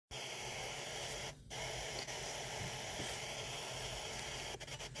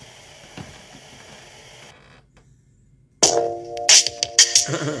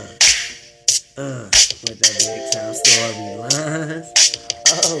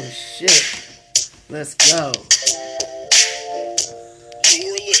Oh, shit. Let's go.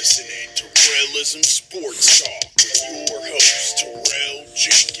 You're listening to Rellism Sports Talk with your host, Rell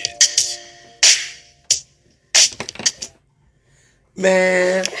Jenkins.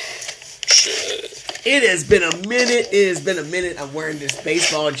 Man, it has been a minute. I'm wearing this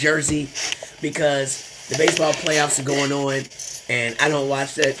baseball jersey because the baseball playoffs are going on, and I don't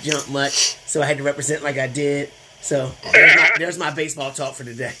watch that junk much, so I had to represent like I did. So there's my baseball talk for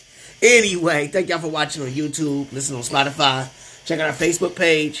today. Anyway, thank y'all for watching on YouTube, listen on Spotify. Check out our Facebook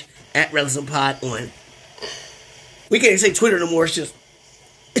page at Rellism Pod on. We can't even say Twitter no more. It's just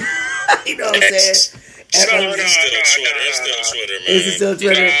you know what I'm saying. No, It's still Twitter, man. Is it still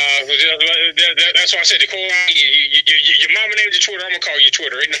Twitter? That's why I said the your mama named you Twitter. I'm gonna call you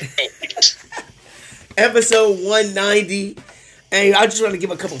Twitter. Episode 190. Hey, I just want to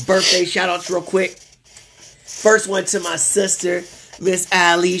give a couple birthday shout outs real quick. First one to my sister, Miss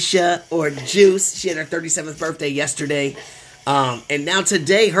Alicia, or Juice. She had her 37th birthday yesterday. And now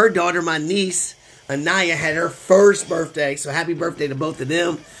today, her daughter, my niece, Anaya, had her first birthday. So happy birthday to both of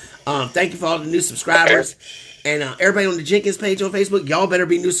them. Thank you for all the new subscribers. And everybody on the Jenkins page on Facebook, y'all better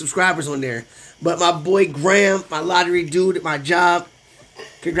be new subscribers on there. But my boy Graham, my lottery dude at my job,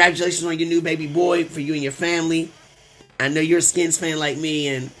 congratulations on your new baby boy, for you and your family. I know you're a Skins fan like me,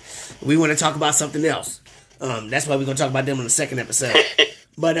 and we want to talk about something else. That's why we're going to talk about them in the second episode.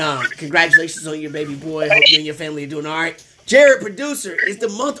 But congratulations on your baby boy. Hope you and your family are doing all right. Jared, producer, is the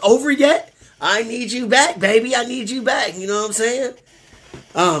month over yet? I need you back, baby. I need you back. You know what I'm saying?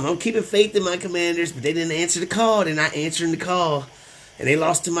 I'm keeping faith in my Commanders, but they didn't answer the call. They're not answering the call. And they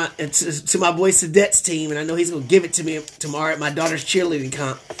lost to my boy Sadet's team, and I know he's going to give it to me tomorrow at my daughter's cheerleading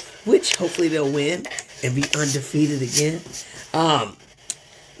comp, which hopefully they'll win and be undefeated again.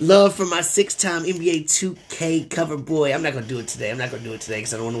 Love for my 6-time NBA 2K cover boy. I'm not going to do it today.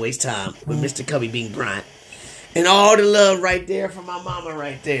 Because I don't want to waste time with Mr. Cubby Bean Bryant. And all the love right there for my mama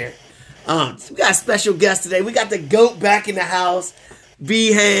right there. We got a special guest today. We got the GOAT back in the house.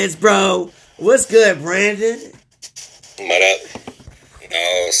 B-Hands, bro. What's good, Brandon? What up?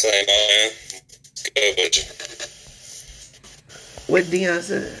 No, same man. Good with you. What Dion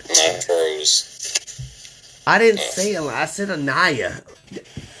said? My pros. I didn't say a lot. I said Anaya.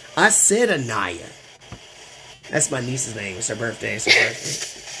 That's my niece's name. It's her birthday.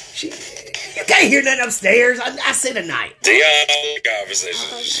 You can't hear nothing upstairs. I said Anaya. Dion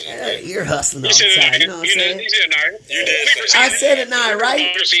conversation. You're hustling all the time. You know what I'm saying? You said Anaya. You did. I said Anaya,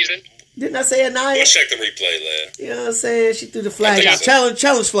 right? Season. Didn't I say Anaya? Let's check the replay, lad. You know what I'm saying? She threw the flag out. so.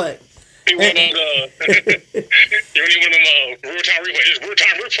 Challenge flag. You want them real-time replay. This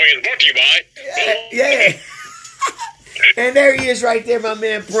real-time replay is brought to you by. Yeah. And there he is right there, my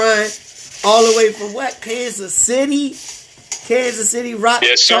man Brian. All the way from what? Kansas City, Rock,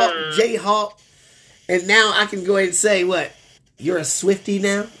 yes, Chalk, sir. Jayhawk. And now I can go ahead and say, what? You're a Swiftie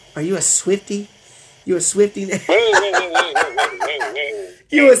now? Are you a Swiftie? You a Swiftie now? Whoa.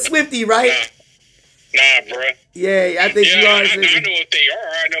 You a Swiftie, right? Nah, bruh. Yeah, I think you are. I know what they are.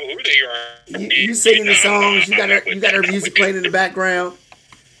 I know who they are. You singing the songs. You got her music playing in the background.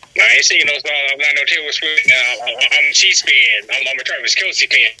 I ain't singing those songs. I'm not no Taylor Swift now. I'm a Chiefs fan. I'm a Travis Kelce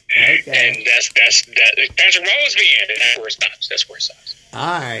fan. Okay. And that's Patrick Mahomes fan. That's where it stops.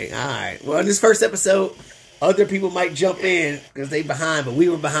 All right. Well, in this first episode, other people might jump in because they behind, but we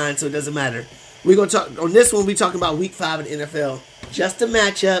were behind, so it doesn't matter. We're gonna talk on this one. We talking about Week 5 in the NFL, just the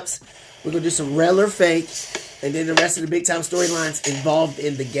matchups. We're gonna do some Rell or fake, and then the rest of the big time storylines involved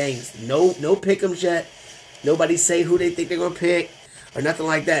in the games. No pick'ems yet. Nobody say who they think they're gonna pick or nothing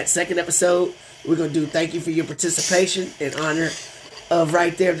like that. Second episode, we're gonna do thank you for your participation in honor of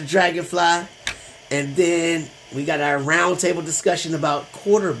right there the Dragonfly, and then we got our roundtable discussion about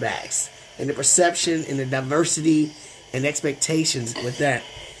quarterbacks and the perception and the diversity and expectations with that.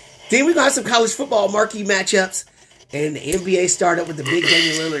 Then we got some college football marquee matchups and the NBA startup with the big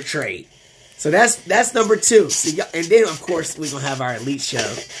Damian Lillard trade. So that's number 2. So, and then, of course, we're going to have our elite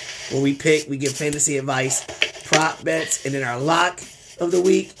show where we give fantasy advice, prop bets, and then our lock of the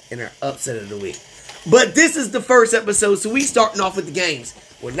week and our upset of the week. But this is the first episode, so we starting off with the games.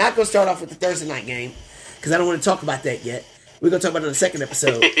 We're not going to start off with the Thursday night game because I don't want to talk about that yet. We're going to talk about it on the second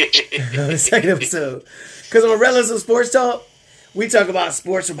episode. Because on Rellism Sports Talk, we talk about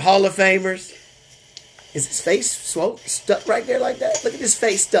sports from Hall of Famers. Is his face stuck right there like that? Look at his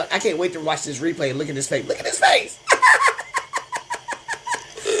face stuck. I can't wait to watch this replay and look at his face. Look at his face.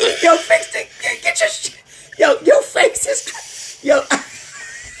 Yo, fix it. Get your shit. Yo, your face is... Yo.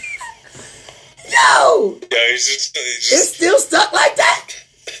 It's still stuck like that?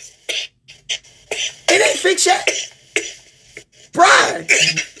 It ain't fixed yet? Brian.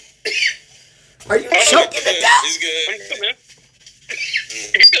 Are you choking to death? He's good. I'm good, man.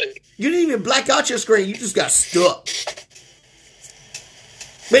 He's good. You didn't even black out your screen. You just got stuck.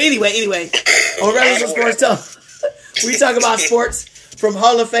 But anyway, on Rellism Sports Talk, we talk about sports from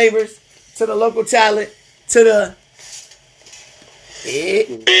Hall of Famers to the local talent to the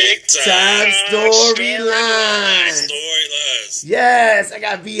big time storylines. Yes, I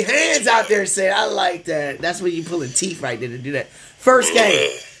got B hands out there saying I like that. That's when you pulling teeth right there to do that. First game.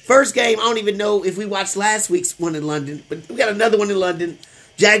 I don't even know if we watched last week's one in London, but we got another one in London.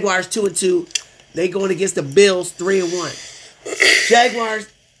 Jaguars 2-2. They going against the Bills 3-1. Jaguars,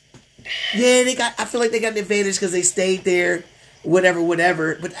 yeah, I feel like they got an advantage because they stayed there,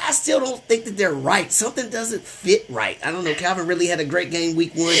 whatever. But I still don't think that they're right. Something doesn't fit right. I don't know. Calvin really had a great game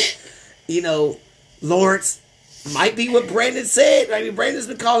week 1. You know, Lawrence might be what Brandon said. I mean, Brandon's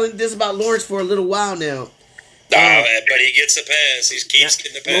been calling this about Lawrence for a little while now. But he gets a pass. He keeps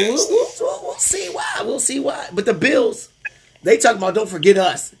getting the pass. We'll see why. We'll see why. But the Bills, they talking about don't forget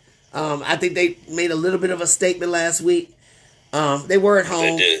us. I think they made a little bit of a statement last week. They were at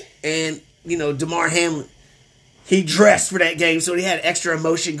home. They did. And, you know, DeMar Hamlin, he dressed for that game, so he had extra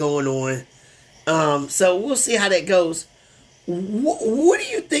emotion going on. So we'll see how that goes. What do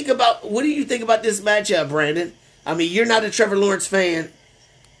you think about this matchup, Brandon? I mean, you're not a Trevor Lawrence fan.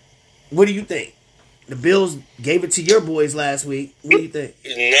 What do you think? The Bills gave it to your boys last week. What do you think?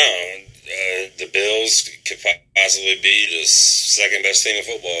 No, the Bills could possibly be the second best team in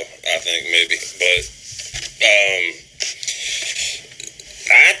football. I think maybe, but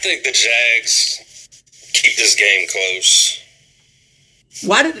I think the Jags keep this game close.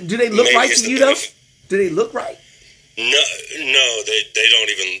 Why do they look Maybe right it's to the you though? benefit. Do they look right? No, they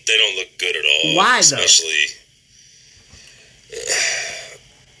don't look good at all. Why though? Especially,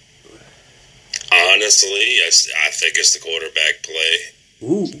 honestly, I think it's the quarterback play.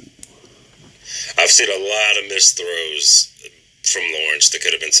 Ooh. I've seen a lot of missed throws from Lawrence that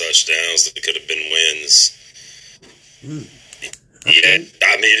could have been touchdowns, that could have been wins. Okay. Yeah,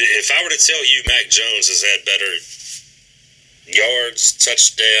 I mean, if I were to tell you Mac Jones has had better yards,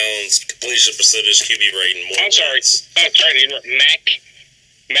 touchdowns, completion percentage, QB rating, more I'm sorry. wins. I'm trying to interrupt.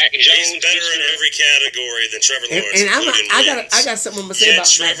 Mac Jones. He's better in every category than Trevor Lawrence. And including I got something I'm gonna say about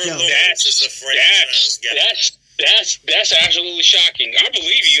Mac Trevor Jones. Lawrence is a franchise guy. That's absolutely shocking. I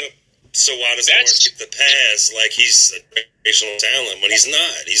believe you. So why does Lawrence get the pass like he's a generational talent when he's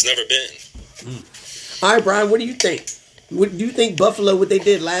not? He's never been. All right, Brian, what do you think? What do you think Buffalo, what they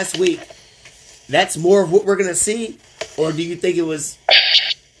did last week, that's more of what we're gonna see? Or do you think it was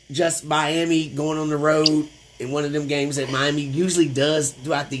just Miami going on the road in one of them games that Miami usually does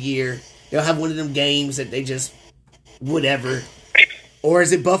throughout the year? They'll have one of them games that they just whatever. Or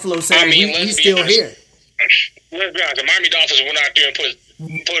is it Buffalo saying we still here? Let's be honest. The Miami Dolphins went out there and put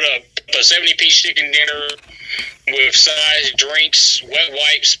a 70-piece chicken dinner with size drinks, wet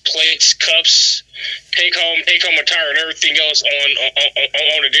wipes, plates, cups, take home attire, and everything else on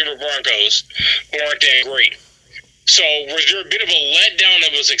the Denver Broncos. Weren't that great? So was there a bit of a letdown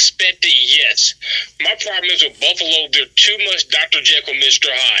that was expected? Yes. My problem is with Buffalo, they're too much Dr. Jekyll, Mr.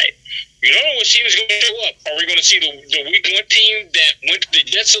 Hyde. You don't know what team is going to show up. Are we going to see the week 1 team that went to the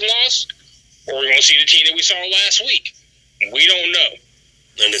Jets and lost? Or are we going to see the team that we saw last week? We don't know.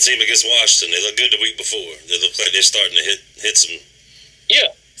 And the team against Washington, they looked good the week before. They look like they're starting to hit some. Yeah.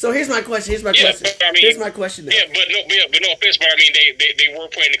 So here's my question. But, I mean, here's my question. Though. Yeah, but no offense. But I mean, they were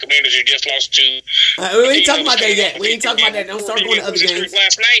playing the Commanders who just lost to. We ain't talking about that yet. We ain't talking about that. Don't start going to other games.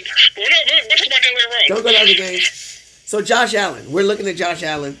 Last night. We're talking about that later on. Don't go to other games. So Josh Allen, we're looking at Josh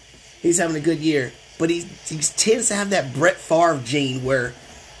Allen. He's having a good year, but he tends to have that Brett Favre gene where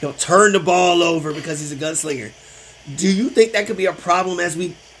he'll turn the ball over because he's a gunslinger. Do you think that could be a problem as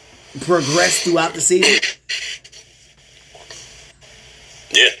we progress throughout the season?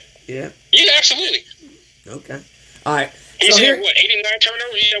 Yeah, absolutely. Okay. All right. He's So had, 89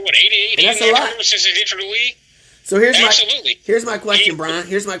 turnovers? He's had, 88, 89 turnovers since he entered the league? So here's my question, Brian.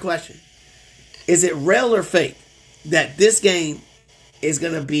 Here's my question. Is it real or fake that this game is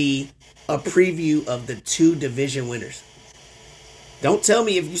going to be a preview of the 2 division winners? Don't tell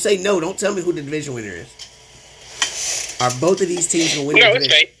me, if you say no, don't tell me who the division winner is. Are both of these teams going to win the division? No,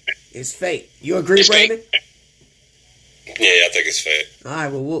 it's fake. It's fake. You agree, Brandon? Yeah, I think it's fake. All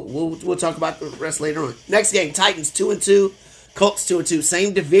right, well, we'll talk about the rest later on. Next game, Titans 2-2, Colts 2-2.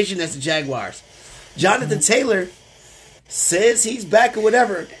 Same division as the Jaguars. Jonathan Taylor says he's back or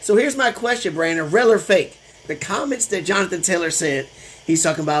whatever. So here's my question, Brandon. Real or fake? The comments that Jonathan Taylor said, he's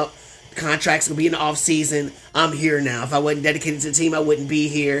talking about contracts will be in the offseason. I'm here now. If I wasn't dedicated to the team, I wouldn't be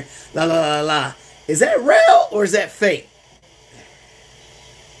here. La, la, la, la. Is that real or is that fake?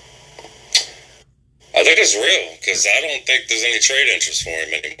 think it's real because I don't think there's any trade interest for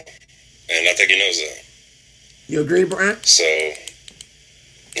him anymore. And I think he knows that. You agree, Brian? So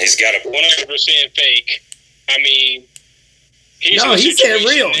he's got a 100% fake. I mean, he said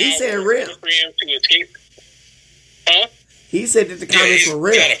real. He said real. Huh? He said that the comments were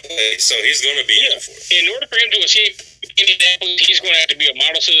real. So he's going to be in for it. In order for him to escape Indianapolis, he's going to have to be a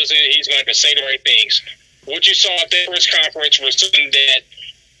model citizen. He's going to have to say the right things. What you saw at that press conference was something that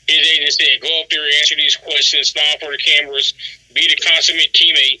his agent said, go up there, answer these questions, smile for the cameras, be the consummate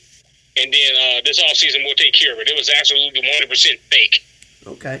teammate, and then this offseason we'll take care of it. It was absolutely 100% fake.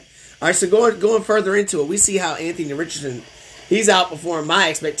 Okay. All right, so going further into it, we see how Anthony Richardson, he's outperformed my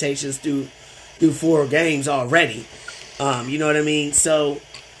expectations through 4 games already. You know what I mean? So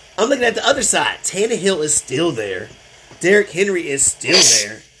I'm looking at the other side. Tannehill is still there. Derrick Henry is still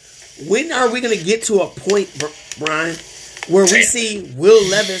there. When are we going to get to a point, Brian, where we see Will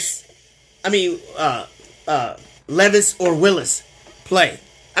Levis, Levis or Willis play?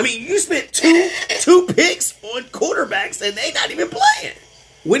 I mean, you spent two picks on quarterbacks and they not even playing.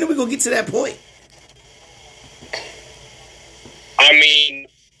 When are we going to get to that point? I mean,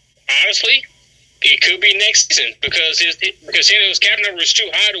 honestly, it could be next season because Tannehill's cap number is too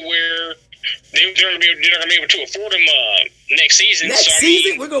high to where they're not going to be able to afford him next season. Next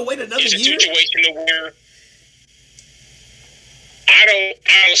season? We're going to wait another year? It's a situation where I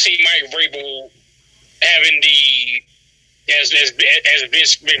don't see Mike Vrabel having as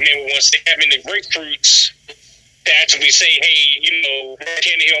Vince McMahon would once say, having the grapefruits to actually say, hey,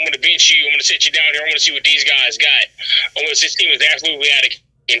 Tannehill, I'm going to bench you. I'm going to sit you down here. I want to see what these guys got. Unless this team is absolutely out of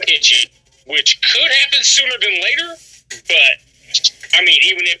contention, which could happen sooner than later. But I mean,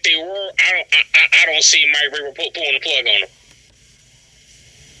 even if they were, I don't see Mike Vrabel pulling the plug on them.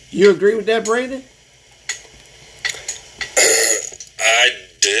 You agree with that, Brandon? I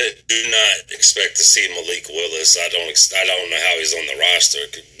do not expect to see Malik Willis. I don't know how he's on the roster.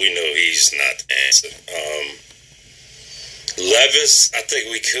 We know he's not the answer. Levis, I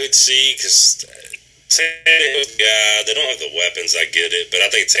think we could see because Tannehill's guy. They don't have the weapons. I get it, but I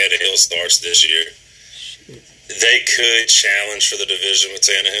think Tannehill starts this year. They could challenge for the division with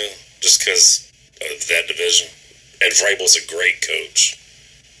Tannehill just because of that division. And Vrabel's a great coach.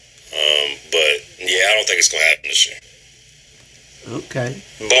 But yeah, I don't think it's going to happen this year. Okay.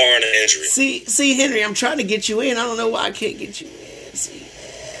 Barring an injury. See, Henry, I'm trying to get you in. I don't know why I can't get you in. See.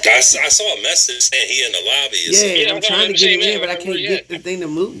 I saw a message saying he in the lobby. Yeah, I'm trying to get him in, but I can't get the thing to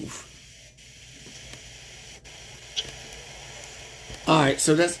move. All right,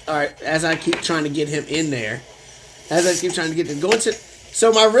 so that's all right. As I keep trying to get him in there,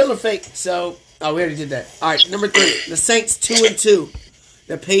 so my real or fake. So we already did that. All right, number 3, the Saints 2-2,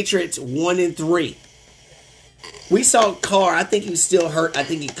 the Patriots 1-3. We saw Carr. I think he was still hurt. I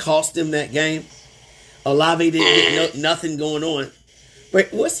think he cost them that game. Olave didn't get nothing going on. But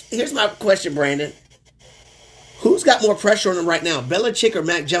here's my question, Brandon. Who's got more pressure on them right now, Belichick or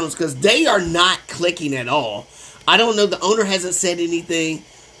Mac Jones? Because they are not clicking at all. I don't know. The owner hasn't said anything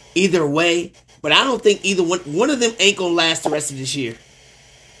either way, but I don't think either one of them ain't gonna last the rest of this year.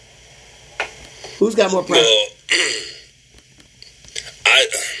 Who's got more pressure? Well,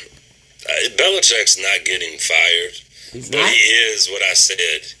 Belichick's not getting fired. He's but not? He is what I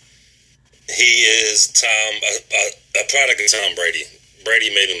said. He is a product of Tom Brady. Brady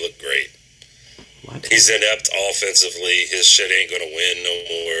made him look great. What? He's inept offensively. His shit ain't gonna win no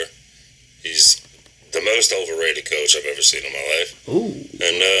more. He's the most overrated coach I've ever seen in my life. Ooh.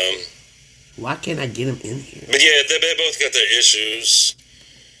 And why can't I get him in here? but yeah, they both got their issues.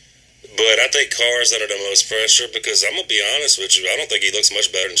 But I think Carr's under the most pressure because I'm gonna be honest with you, I don't think he looks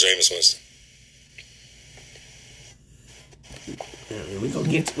much better than Jameis Winston.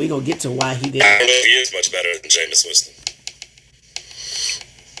 We gonna get to why he did. I don't know if he is much better than Jameis Winston.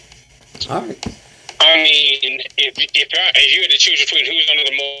 All right. I mean, if you had to choose between who's under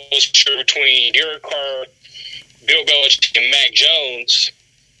the most pressure between Derek Carr, Bill Belichick, and Mac Jones,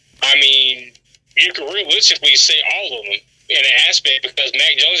 I mean, you could realistically say all of them in an aspect because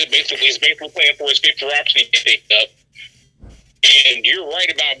Mac Jones is basically playing for his fifth year option he picked up. And you're right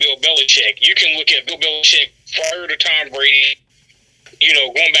about Bill Belichick. You can look at Bill Belichick prior to Tom Brady,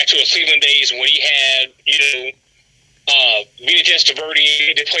 going back to his Cleveland days when he had, Vita Testaverde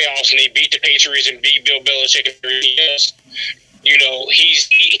in the playoffs and they beat the Patriots and beat Bill Belichick and everything else.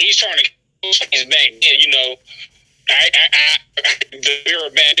 He's trying to coach things back then. The bearer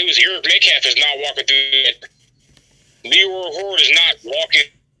of bad news, Eric Metcalf is not walking through that. Leroy Horde is not walking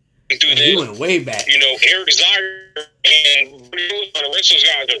through that. He went way back. Eric Desire and the rest of those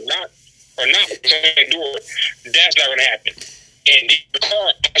guys are not going to endure. That's not going to happen. And your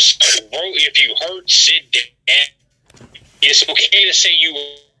car, I'm sorry, bro, if you hurt, sit down. It's okay to say you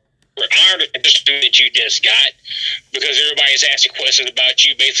were honored at the student that you just got, because everybody's asking questions about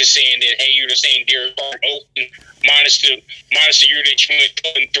you, basically saying that, hey, you're the same Derek Carr Oakland, minus the year that you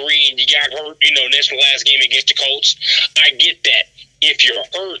went 0-3 and you got hurt, that's the last game against the Colts. I get that. If you're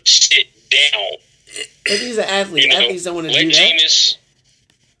hurt, sit down. But he's an athlete. Athletes don't want to do that. Jameis,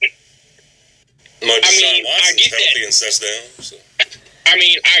 I get that. And sets down, so.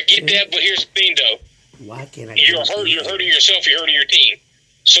 I get that, but here's the thing, though. Why can't I? You're hurting yourself. You're hurting your team.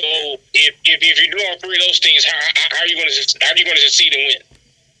 So if you're doing all three of those things, how are you going to succeed and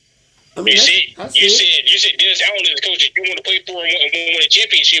win? You said Dennis Allen is the coach that you want to play for and win a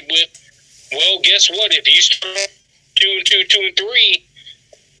championship with. Well, guess what? If you start 2-2, 2-3,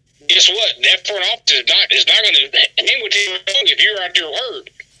 guess what? That front office is not going to hang with you if you're out there hurt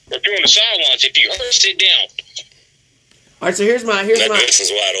or if you're on the sidelines. If you hurt, sit down. All right, so here's my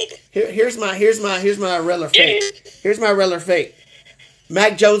wide open. Here's my Reller fake. Here's my Reller fake.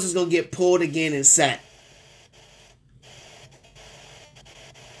 Mac Jones is gonna get pulled again and sacked.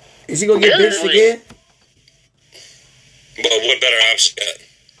 Is he gonna get benched again? But what better option got?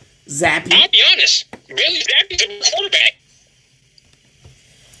 Zappy. I'll be honest. Bailey Zappi's a quarterback.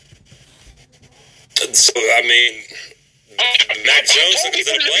 So Mac Jones is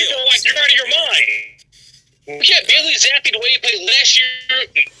in the playoffs. Like you're out of your mind. Yeah, Bailey Zappi, the way he played last year,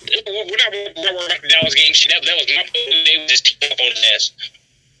 we're not worried about the Dallas game. That was my point. They was just team up on his ass.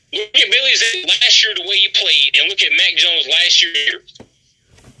 Look at Bailey Zappi last year, the way he played, and look at Mac Jones last year.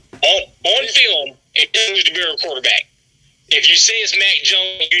 On film, it was the better quarterback. If you say it's Mac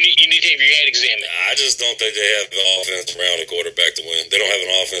Jones, you need to have your head examined. I just don't think they have the offense around a quarterback to win. They don't have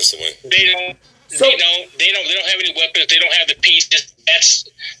an offense to win. They don't. They don't have any weapons. They don't have the pieces.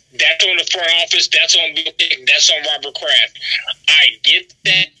 That's on the front office. That's on Bill Dick. That's on Robert Kraft. I get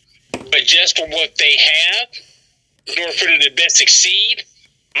that, but just for what they have, in order for them to best succeed,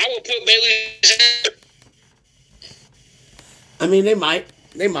 I would put Bailey. They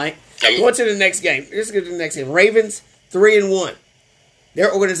might. Going to the next game. Let's go to the next game. Ravens 3-1.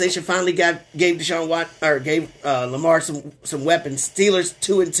 Their organization finally gave Lamar some weapons. Steelers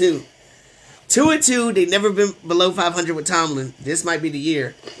 2-2. 2-2, they've never been below 500 with Tomlin. This might be the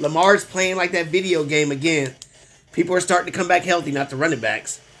year. Lamar's playing like that video game again. People are starting to come back healthy, not the running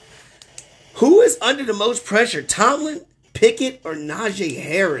backs. Who is under the most pressure, Tomlin, Pickett, or Najee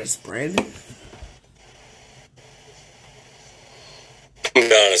Harris, Brandon? I'm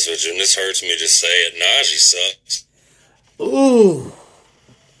be honest with you, and this hurts me to say it. Najee sucks. Ooh.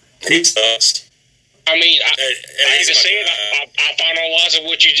 He sucks. I hate to say it, I finalize of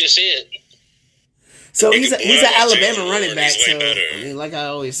what you just said. So he's an Alabama running back, so like I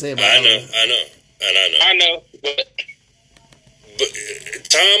always say about I know. But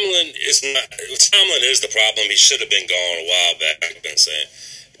Tomlin is not. Tomlin is the problem. He should have been gone a while back. I've been saying.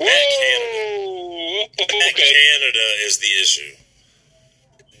 Canada is the issue.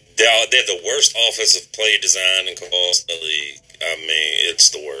 They're the worst offensive play design and calls in the league. It's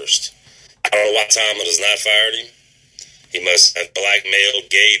the worst. I don't know why Tomlin has not fired him. He must have blackmailed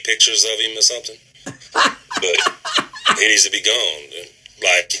gay pictures of him or something. But he needs to be gone.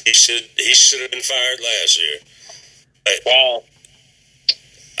 Like he should have been fired last year. Wow.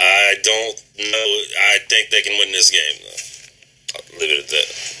 I don't know. I think they can win this game though. I'll leave it at that.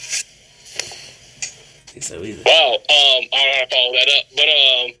 So either. Wow. I don't know how to follow that up, but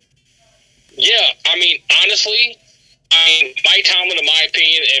honestly, Mike Tomlin, in my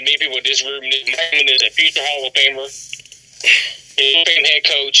opinion, and maybe with this room, Mike Tomlin is a future Hall of Famer. He's a Fame head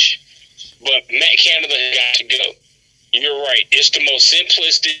coach. But Matt Canada has got to go. You're right. It's the most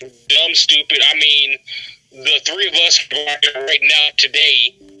simplistic, dumb, stupid. The three of us right now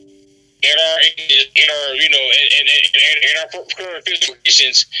today, in our current physical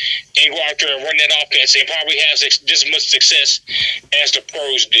conditions, and go out there and run that offense, and probably has just as much success as the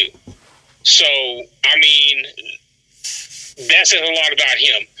pros do. So, that says a lot about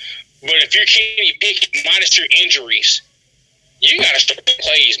him. But if you're Kenny Pickett minus your injuries, you got to start the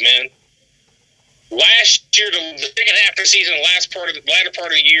plays, man. Last year, the second half of the season, the latter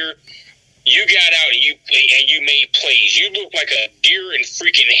part of the year, you got out and you made plays. You look like a deer in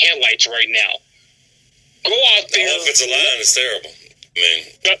freaking headlights right now. Go out there. The offensive line is terrible.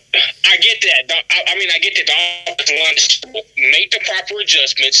 I get that. I get that the offensive line is terrible. Make the proper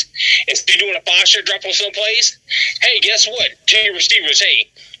adjustments. Instead of doing a 5-shot drop on some plays, hey, guess what? Tell your receivers,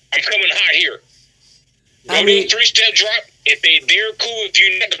 hey, I'm coming hot here. Do a 3-step drop. If they're cool, if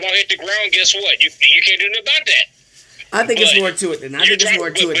you let the ball hit the ground, guess what? You can't do nothing about that. I think it's But more to it than I you think it's drop- more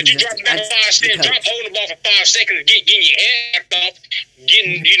to it But than you just drop that the drop coach. holding the ball for 5 seconds, getting your head knocked off,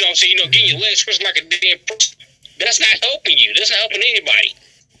 getting getting your legs twisted like a damn person. That's not helping you. That's not helping anybody.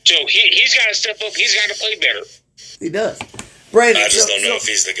 So he's got to step up. He's got to play better. He does. Brandon, I just don't know if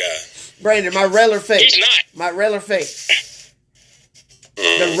he's the guy. Brandon, my Rell or fake? He's not. My Rell or fake?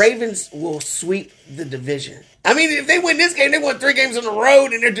 The Ravens will sweep the division. I mean, if they win this game, they won 3 games on the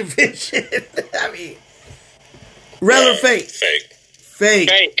road in their division. I mean, Rell or fake? Fake. Fake.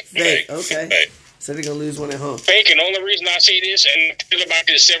 Okay. Fake. So they're going to lose one at home. Fake, and the only reason I say this, and I've thought about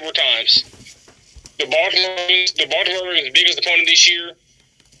this several times, the Baltimore Ravens' biggest opponent this year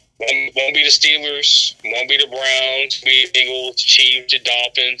won't be the Steelers, won't be the Browns, be the Eagles, the Chiefs, the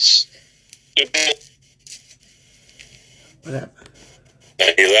Dolphins. What happened?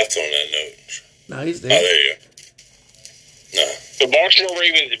 He left on that note. No, he's Oh, there. there you go. No. The Baltimore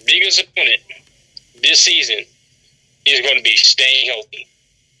Ravens' biggest opponent this season is going to be staying healthy.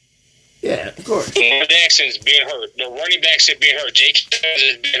 Yeah, of course. Lamar Jackson's been hurt. The running backs have been hurt. Jake Jones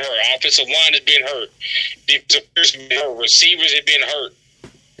has been hurt. Offensive line has been hurt. Defensive players have been hurt. Receivers have been hurt.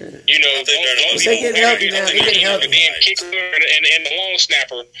 You know, I think they're the most They get healthy now. They get healthy. The damn kicker and the long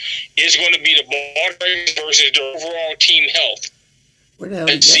snapper is going to be the Baltimore Ravens versus the overall team health. Where the hell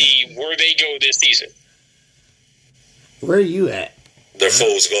Let's see where they go this season. Where are you at? They're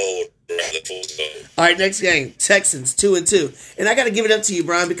fool's gold. They're fool's gold. All right, next game. Texans 2-2. And I got to give it up to you,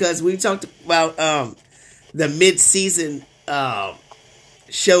 Brian, because we talked about the mid-season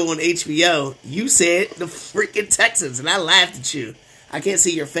show on HBO. You said the freaking Texans, and I laughed at you. I can't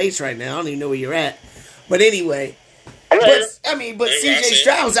see your face right now. I don't even know where you're at. But anyway, but C.J.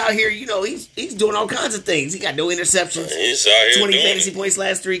 Stroud's out here. You know, he's doing all kinds of things. He got no interceptions. He's out here 20 doing fantasy it. points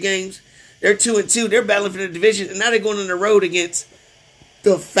last 3 games. They're 2-2. They're battling for the division, and now they're going on the road against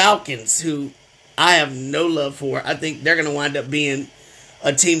the Falcons, who I have no love for. I think they're going to wind up being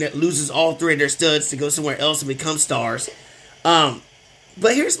a team that loses all 3 of their studs to go somewhere else and become stars.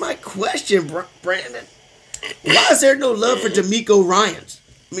 But here's my question, Brandon. Why is there no love for DeMeco Ryans?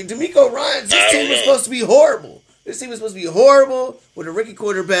 I mean, DeMeco Ryans, this team was supposed to be horrible. This team was supposed to be horrible with a rookie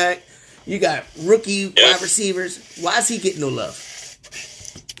quarterback. You got rookie wide receivers. Why is he getting no love?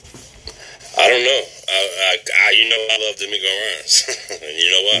 I don't know. I love DeMeco Ryans. And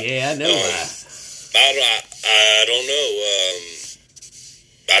you know why? Yeah, I know why. I don't know.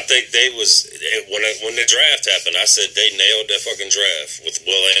 I think they was when the draft happened. I said they nailed that fucking draft with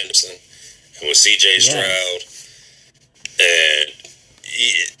Will Anderson and with C.J. Stroud, and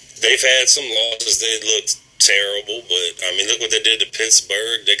they've had some losses. They looked terrible, but I mean, look what they did to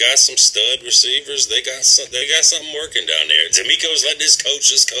Pittsburgh. They got some stud receivers. They got something working down there. DeMeco's letting his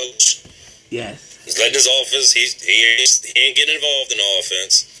coaches coach. Yes. He's letting his offense. He ain't getting involved in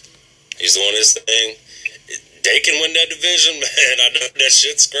offense. He's doing his thing. They can win that division, man. I know that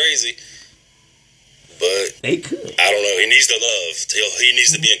shit's crazy, but They could. I don't know. He needs the love. He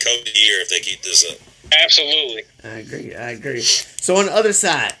needs to be in coach of the year if they keep this up. Absolutely. I agree. So on the other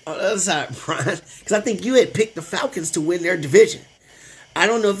side, Brian, because I think you had picked the Falcons to win their division. I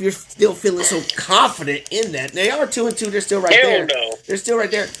don't know if you're still feeling so confident in that. They are 2-2. They're still right there. No. They're still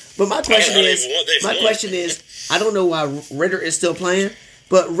right there. But my question is, I don't know why Ritter is still playing,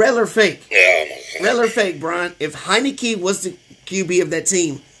 but Rell or fake? Yeah, Rell or fake, Brian? If Heineke was the QB of that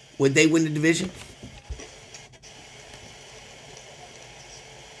team, would they win the division?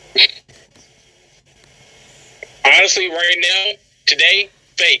 Honestly, right now, today,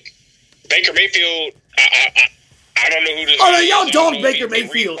 fake. Baker Mayfield, I don't know who this Oh no, is. y'all I don't dogged know Baker if he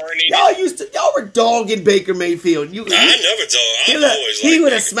Mayfield. reincarnated. Y'all were dogging Baker Mayfield. I never told. He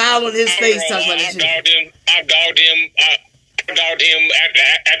with a smile on his face talking about this shit. I've dogged him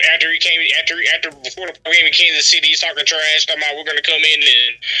after before the game in Kansas City. He's talking trash, talking about we're going to come in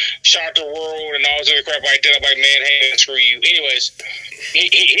and shock the world and all this other crap like that. I'm like, man, hey, screw you. Anyways,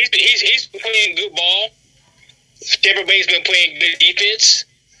 he's playing good ball. Tampa Bay's been playing good defense.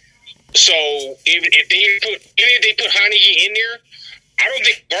 So if they put Heineke in there, I don't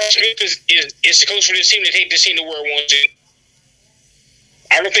think Garth Smith is the coach for this team to take this team to where it wants to.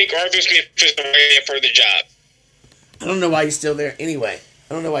 I don't think Arthur Smith is the right man for the job. I don't know why he's still there. Anyway,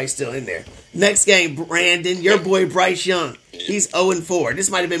 I don't know why he's still in there. Next game, Brandon, your boy Bryce Young. He's 0-4. This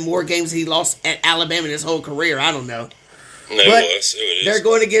might have been more games he lost at Alabama in his whole career. I don't know. It They're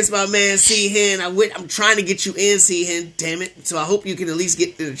going against my man C. Hen. I'm trying to get you in, C. Hen. Damn it! So I hope you can at least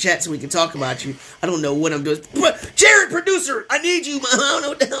get to the chat so we can talk about you. I don't know what I'm doing. Jared, producer, I need you. I don't know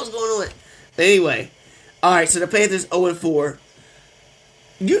what the hell's going on. Anyway, all right. So the Panthers 0-4.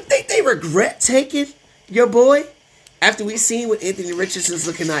 You think they regret taking your boy? after we seen what Anthony Richardson's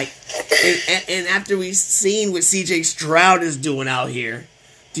looking like, and after we seen what C.J. Stroud is doing out here,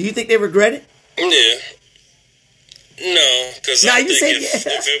 do you think they regret it? Yeah. No, because I think said, if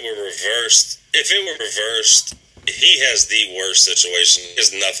it were reversed, he has the worst situation. He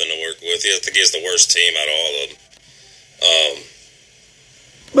has nothing to work with. I think he has the worst team out of all of them.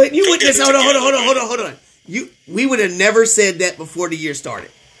 But you wouldn't have hold on. We would have never said that before the year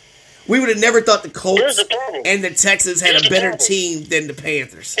started. We would have never thought the Colts and the Texans had a better team than the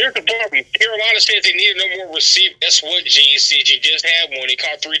Panthers. Here's the problem. Carolina said they needed no more receiver. That's what GCG just had one. He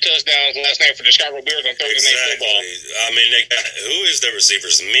caught 3 touchdowns last night for the Chicago Bears on Thursday Night Football. I mean, who is their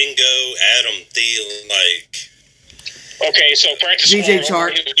receivers? Mingo, Adam Thielen, Okay, so practice DJ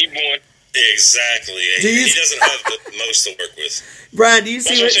Chark. Keep going. Exactly. He doesn't have the most to work with. Brian, do you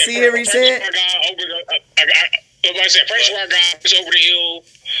see what he said? I said, practice our guy is over the hill.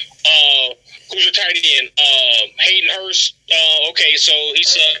 Who's your tight end? Hayden Hurst. Okay, so he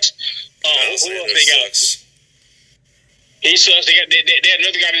sucks. Who else they got? He sucks. They had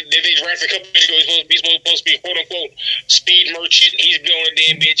another guy that they drafted a couple years ago. He's supposed to be a quote-unquote speed merchant. He's been on a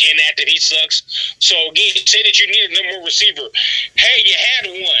damn bitch, inactive. He sucks. So, again, say that you needed no more receiver. Hey, you had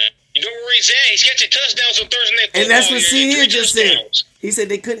one. You know where he's at? He's catching touchdowns on Thursday Night Football. And that's what C just said. He said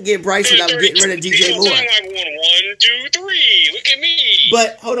they couldn't get Bryce without getting rid of DJ Moore. Like 1, 2, 3. Look at me.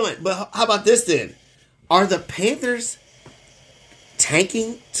 But hold on. But how about this then? Are the Panthers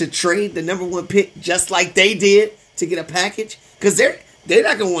tanking to trade the number 1 pick just like they did to get a package? Because they're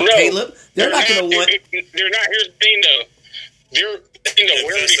not going to want Caleb. They're not going to want. They're not. Here's the thing, though. Where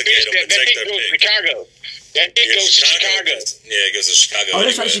did he finish? That pick goes to Chicago. That pick goes to Chicago. Yeah, it goes to Chicago. Oh,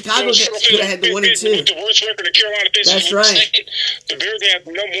 that's right. Chicago could have had the 1 and 2. With the worst record of Carolina Panthers. That's right. The Bears have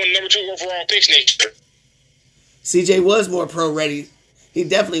number 1, number 2 overall picks next year. CJ was more pro ready. He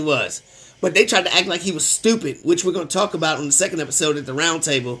definitely was. But they tried to act like he was stupid, which we're going to talk about on the second episode at the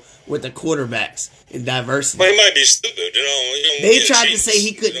roundtable with the quarterbacks and diversity. Well, he might be stupid. They tried to say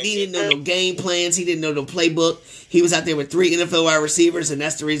he didn't know no game plans. He didn't know no playbook. He was out there with 3 NFL wide receivers, and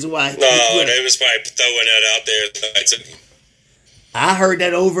that's the reason why. They was probably throwing that out there. I heard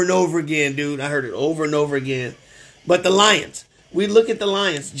that over and over again, dude. I heard it over and over again. But the Lions. We look at the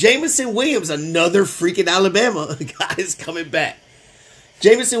Lions. Jamison Williams, another freaking Alabama guy, is coming back.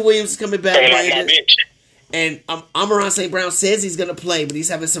 Jamison Williams is coming back, Brandon. And Amon-Ra St. Brown says he's going to play, but he's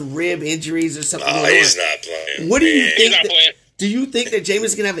having some rib injuries or something going on. He's not playing. What do you think? Do you think that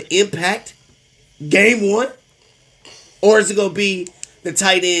Jameson's going to have an impact game 1? Or is it going to be the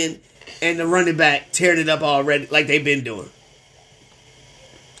tight end and the running back tearing it up already like they've been doing?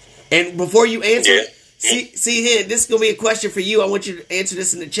 And before you answer, see here, this is going to be a question for you. I want you to answer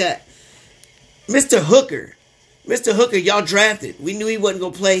this in the chat. Mr. Hooker, y'all drafted. We knew he wasn't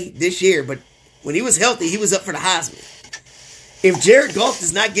going to play this year, but when he was healthy, he was up for the Heisman. If Jared Goff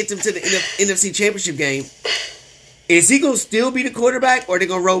does not get them to the NFC Championship game, is he going to still be the quarterback, or are they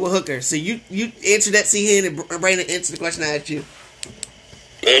going to roll with Hooker? So you answer that, C-Hen, and Brandon answer the question I asked you.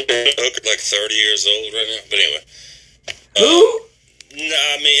 Hooker like 30 years old right now. But anyway. Who? No,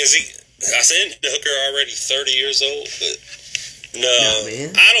 I mean, is he... I said Hooker already 30 years old, but no,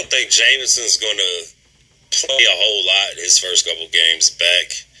 man. I don't think Jameson's going to play a whole lot his first couple games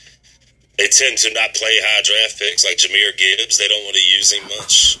back. They tend to not play high draft picks like Jahmyr Gibbs. They don't want to use him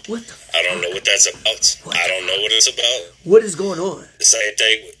much. What the I don't know what that's about. I don't know what it's about. What is going on? The same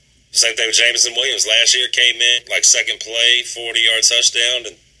thing with Jamison Williams. Last year came in like second play, 40-yard touchdown,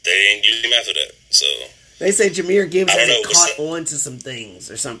 and they didn't use him after that. So they say Jahmyr Gibbs hasn't caught on to some things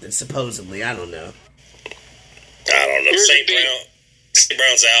or something, supposedly. I don't know. St.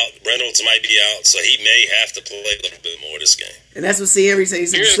 Brown's out. Reynolds might be out, so he may have to play a little bit more this game. And that's what C. Henry said. He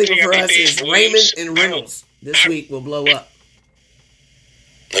said the sleeper for us is Raymond and Reynolds. This week will blow up.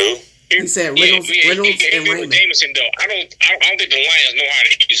 Who? He said Reynolds and Raymond. Jameson, though, I don't think the Lions know how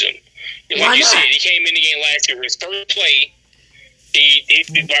to use him. Like you said, he came in the game last year. His first play, he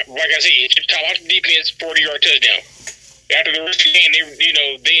like I said, he caught off the defense, 40-yard touchdown. After the rest of the game, they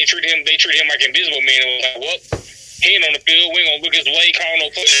treated him like invisible man. And was like, well, he ain't on the field. We ain't gonna look his way, call no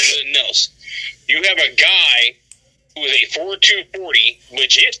play, nothing else. You have a guy who is a 4.2 40,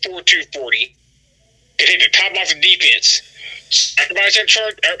 legit 4.2 40, can hit the top off the defense. Everybody's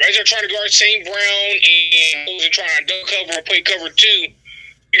trying to guard St. Brown and wasn't trying to duck cover or play cover 2.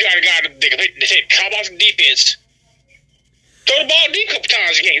 You got a guy that can hit the top off the defense. Throw the ball deep a couple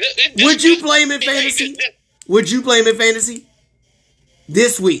times a game. Would you play him in fantasy? Would you play him in fantasy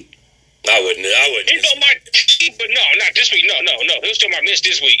this week? I wouldn't. He's on my team, but no, not this week. No. He'll still might miss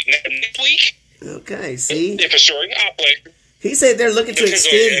this week. Next week. Okay, see? If it's short, I'll play. He said they're looking to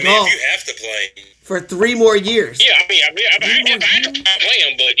extend golf if you have to play for 3 more years. Yeah, I had to play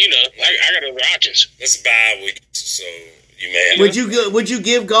him, but I got other options. It's bye week, so you may have. Would you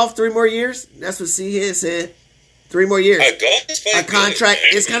give golf 3 more years? That's what C Head said. 3 more years. Golf is A contract.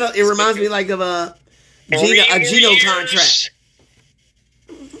 Good. It reminds me like of a Gino contract.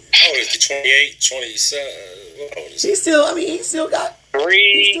 Oh, is it 28, 27? What is it? He still got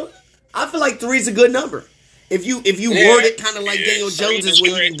 3. I feel like 3 is a good number. If you word it kind of like Daniel Jones's,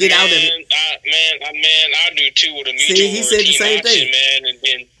 where you can get out of it. Man, I'll do 2 with a mutual. See, he said the same option, thing. Man, and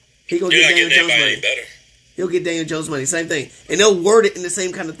then He gonna get Daniel Jones money. Better. He'll get Daniel Jones money. Same thing, and they'll word it in the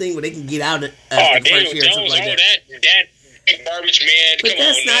same kind of thing where they can get out of the Daniel first year or something Jones, like that. that garbage man. But Come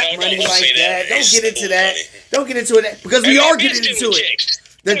that's on, not no, money don't like say that. Don't get into that. money. Don't get into it because we are getting into it.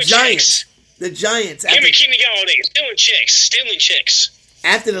 The Giants. Give me Kenny Galladay stealing checks.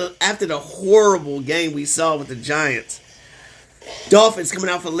 After the horrible game we saw with the Giants, Dolphins coming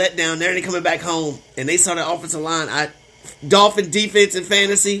out for letdown. They're coming back home, and they saw the offensive line. Dolphin defense and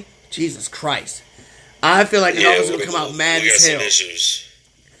fantasy. Jesus Christ. I feel like the Dolphins are going to come out mad as hell.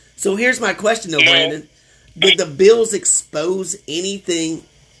 So here's my question, though, Brandon. Did the Bills expose anything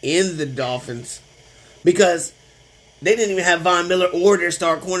in the Dolphins? Because they didn't even have Von Miller or their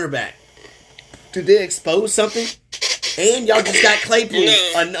star cornerback. Did they expose something? And y'all just got Claypool,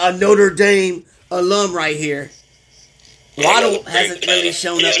 a Notre Dame alum right here. Waddle hasn't really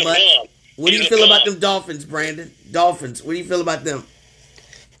shown up much. What do you feel about them Dolphins, Brandon? Dolphins, what do you feel about them?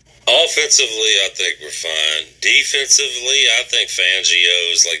 Offensively, I think we're fine. Defensively, I think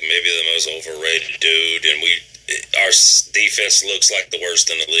Fangio is like maybe the most overrated dude, and our defense looks like the worst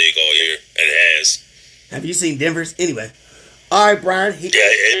in the league all year. It has. Have you seen Denver's? Anyway. All right, Brian.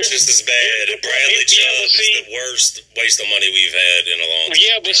 It's just as bad. And Bradley Chubb is the worst waste of money we've had in a long time.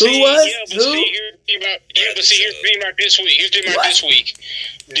 Yeah, but see, here's the thing about this week. Here's the thing about this week.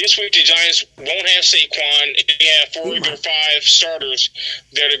 This week, the Giants won't have Saquon. They have 4 or 5 starters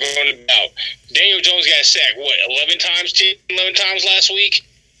that are going to bout. Daniel Jones got sacked, 11 times last week?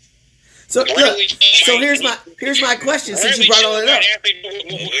 So here's my question since you brought all that up. And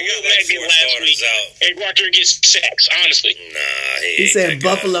go out there and get sacks, honestly. Nah, he said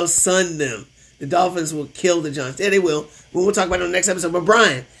Buffalo sunned them. The Dolphins will kill the Giants. Yeah, they will. We'll talk about it on the next episode. But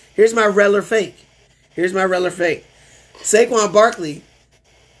Brian, here's my Reller fake. Saquon Barkley,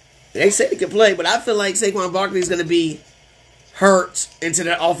 they say he can play, but I feel like Saquon Barkley is going to be hurt until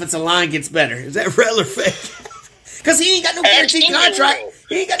the offensive line gets better. Is that Reller fake? Because he ain't got no guaranteed contract.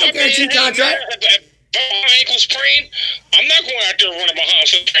 He ain't got no guaranteed contract. Ankle sprain. I'm not going out there running behind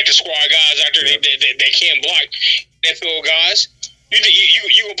some practice squad guys out there that can't block NFL guys. You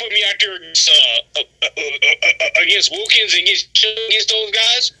gonna put me out there against Wilkins and against those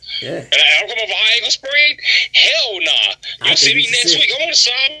guys? Yeah. And I'll come off a high ankle sprain? Hell nah. You'll see me next week. I'm on the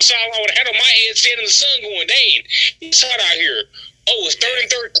sideline with a hat on my head, standing in the sun, going, dang, it's hot out here. Oh, it's 3rd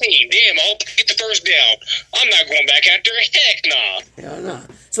and 13. Damn, I hope I get the first down. I'm not going back out there. Heck nah. Hell no.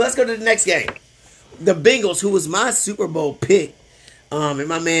 So let's go to the next game. The Bengals, who was my Super Bowl pick, and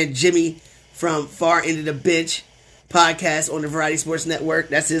my man Jimmy from Far End of the Bench podcast on the Variety Sports Network.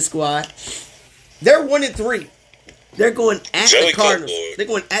 That's his squad. They're 1-3. They're going at the Cardinals. They're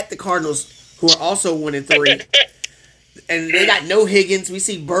going at the Cardinals, who are also 1-3. And they got no Higgins. We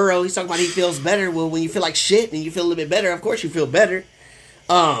see Burrow. He's talking about he feels better. Well, when you feel like shit and you feel a little bit better, of course you feel better.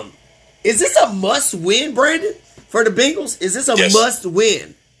 Is this a must-win, Brandon, for the Bengals? Is this a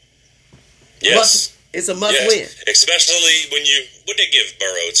must-win? Yes. It's a must-win. Especially when what did they give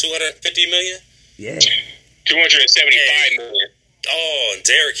Burrow, $250 million? Yeah. $275 million. Oh, and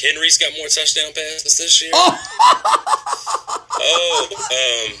Derrick Henry's got more touchdown passes this year. No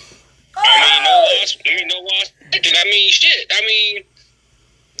loss. Shit.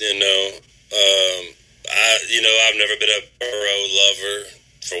 I've never been a Burrow lover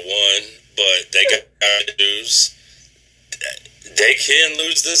for one, but they got news. They can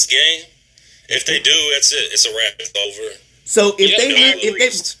lose this game. If they do, that's it. It's a wrap. It's over. So if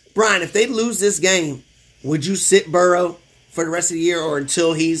they lose this game, would you sit Burrow for the rest of the year or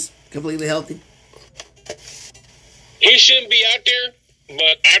until he's completely healthy? He shouldn't be out there,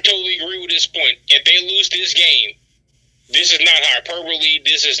 but I totally agree with this point. If they lose this game, this is not hyperbole.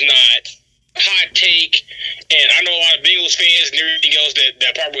 This is not hot take. And I know a lot of Bengals fans and everything else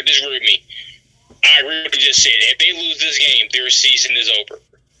that probably would disagree with me. I agree with what you just said. If they lose this game, their season is over.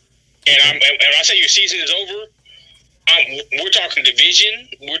 And when I say your season is over, we're talking division.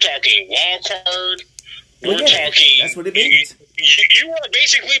 We're talking wild card. We're talking. That's what it means. You are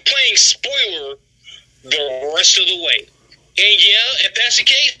basically playing spoiler the rest of the way. And yeah, if that's the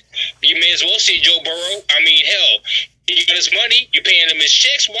case, you may as well see Joe Burrow. Hell, He got his money. You're paying him his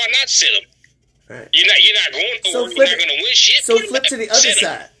checks. Why not sit him? Right. You're not going nowhere. So You're not going to win shit. So flip to the other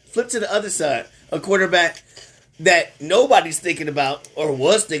side. Flip to the other side. A quarterback that nobody's thinking about or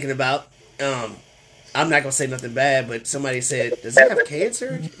was thinking about. I'm not gonna say nothing bad, but somebody said, "Does he have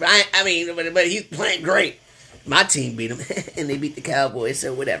cancer?" I mean, but he's playing great. My team beat him, and they beat the Cowboys,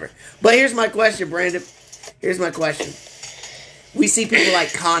 so whatever. But here's my question, Brandon. Here's my question. We see people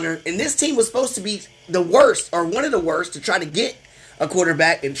like Connor, and this team was supposed to be the worst, or one of the worst, to try to get a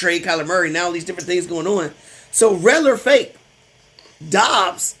quarterback and trade Kyler Murray. Now all these different things going on. So, Rell or fake,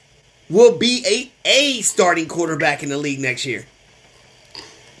 Dobbs will be a starting quarterback in the league next year.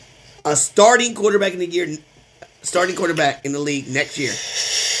 A starting quarterback in the league next year.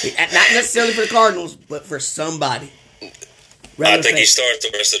 Not necessarily for the Cardinals, but for somebody. I think he starts the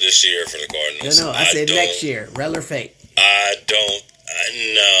rest of this year for the Cardinals. No, I said next year. Rell or fake? I don't.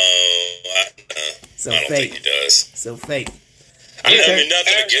 So I don't fake. think he does. So fake. I mean,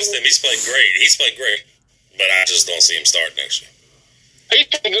 nothing against him. He's played great. But I just don't see him start next year. He's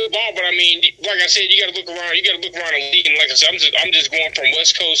playing good ball, but I mean, like I said, you got to look around. You got to look around the league, and like I said, I'm just going from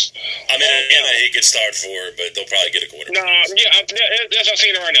West Coast. I mean, he could start for it, but they'll probably get a quarterback. No, that's what I'm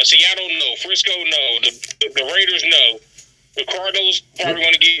saying right now. Seattle, no. Frisco, no. The Raiders, no. The Cardinals probably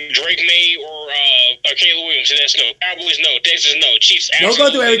going to get Drake May or Caleb Williams. So that's no. Cowboys, no. Texas, no. Chiefs, don't go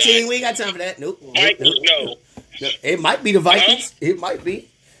through every team. We ain't got time for that. Nope. Vikings, no. It might be the Vikings. It might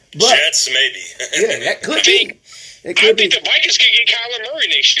be. But, Jets, maybe. Yeah, that could be. I think the Vikings could get Kyler Murray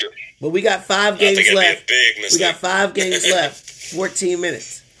next year. But we got 5 games left. Be a big mistake. We got 5 games left. 14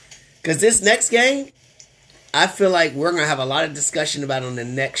 minutes. Because this next game, I feel like we're going to have a lot of discussion about on the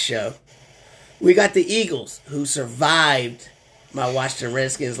next show. We got the Eagles, who survived my Washington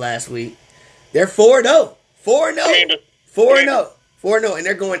Redskins last week. They're 4-0. 4-0. 4-0. 4-0. And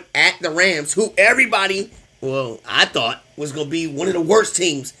they're going at the Rams, who everybody, I thought was going to be one of the worst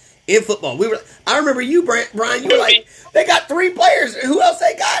teams in football. I remember you, Brian, you were like, they got 3 players. Who else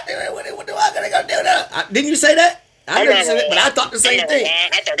they got? What do I gotta go do now? Didn't you say that? I never said it, but I thought the same thing.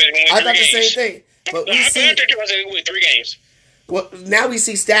 I thought they were going to win 3 games. The same thing. But I think they were going to win 3 games. Well, now we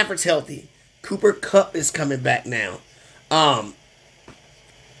see Stafford's healthy. Cooper Kupp is coming back now.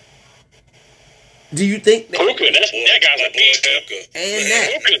 Do you think that that guy's a beast, man. And that.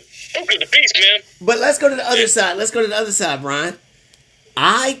 Puka's the beast, man. But let's go to the other side. Brian.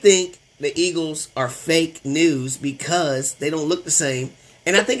 I think the Eagles are fake news because they don't look the same.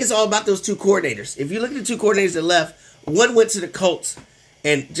 And I think it's all about those 2 coordinators. If you look at the 2 coordinators that left, one went to the Colts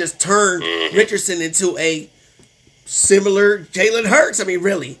and just turned Richardson into a similar Jalen Hurts. I mean,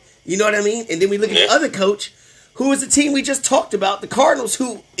 really. You know what I mean? And then we look at the other coach, who is the team we just talked about, the Cardinals,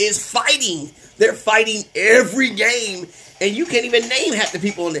 who is fighting. They're fighting every game. And you can't even name half the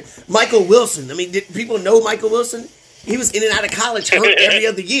people in there. Michael Wilson. I mean, did people know Michael Wilson? He was in and out of college hurt every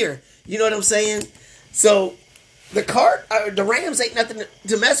other year. You know what I'm saying? So, the Rams ain't nothing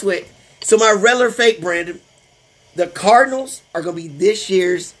to mess with. So, my Rell or fake, Brandon, the Cardinals are going to be this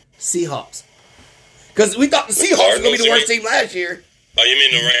year's Seahawks. Because we thought the Seahawks were going to be the worst team last year. Oh, you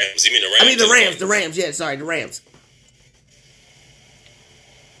mean the Rams? I mean the Rams. Yeah, sorry, the Rams.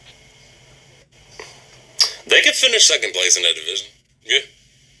 They could finish second place in that division. Yeah.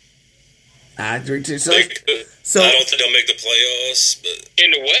 I agree too. So I don't think they'll make the playoffs, but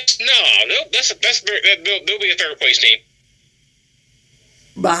in the West, they'll be a 3rd place team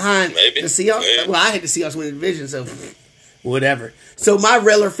behind the Seahawks. Maybe. Well, I had the Seahawks win the division, so whatever. So my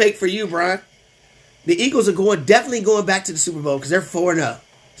Rell or fake for you, Brian. The Eagles are definitely going back to the Super Bowl because they're 4-0.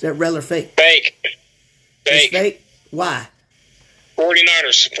 Is that Rell or fake? Fake. It's fake. Why?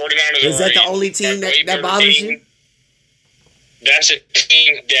 49ers. Is that the only team that bothers you? That's a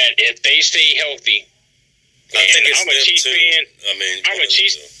team that if they stay healthy, I'm a Chiefs fan. I'm a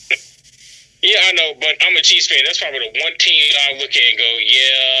Chiefs. Yeah, I know, but I'm a Chiefs fan. That's probably the one team I look at and go,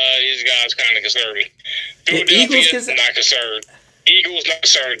 yeah, these guys kind of concern me. Philadelphia's not concerned. Eagles not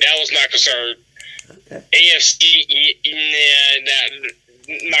concerned. Dallas not concerned. Okay. AFC,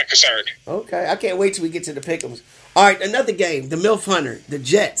 not concerned. Okay, I can't wait till we get to the pick'ems. All right, another game. The MILF Hunter, the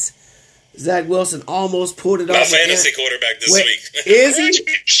Jets. Zach Wilson almost pulled it off. My fantasy quarterback this week. Is he?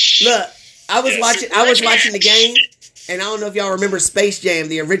 Look, I was watching the game, and I don't know if y'all remember Space Jam,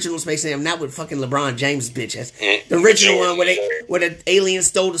 the original Space Jam, not with fucking LeBron James' bitch ass. The original one where the alien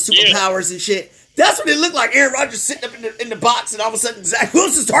stole the superpowers and shit. That's what it looked like. Aaron Rodgers sitting up in the box, and all of a sudden Zach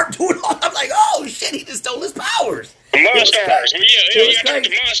Wilson started doing all. I'm like, oh shit, he just stole his powers. Monstars. Yeah,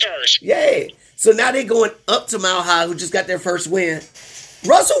 Monstars. Yeah. So now they're going up to Mile High, who just got their first win.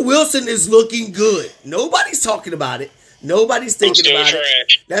 Russell Wilson is looking good. Nobody's talking about it. Nobody's thinking about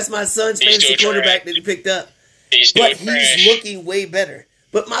it. That's my son's fantasy quarterback that he picked up. but he's looking way better.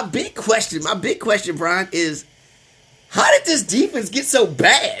 But my big question, Brian, is how did this defense get so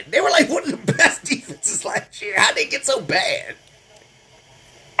bad? They were like one of the best defenses last year. How did they get so bad?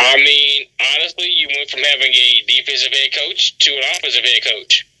 I mean, honestly, you went from having a defensive head coach to an offensive head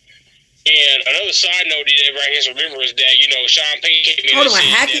coach. And another side note that everybody has to remember is that, Sean Payton came in. Hold on,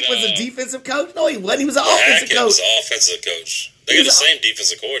 Hackett was a defensive coach? No, he wasn't. He was an offensive coach. Hackett was an offensive coach. They got the same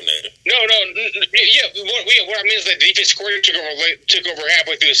defensive coordinator. No. What I mean is that the defensive coordinator took over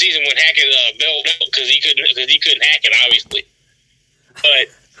halfway through the season when Hackett bailed out because he couldn't hack it, obviously. But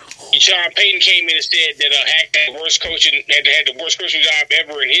Sean Payton came in and said that Hackett had the worst coaching job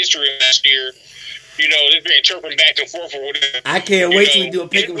ever in history last year. They've been chirping back and forth or whatever. I can't wait till we do a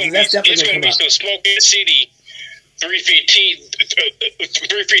pick 'em because that's definitely going to be some smoke in the city.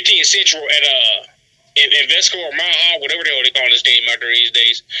 315 Central at in Vesco or Maha, whatever the hell they call this game out there these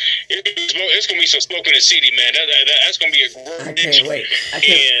days. It's going to be some smoke in the city, man. That's going to be a great. I can't wait.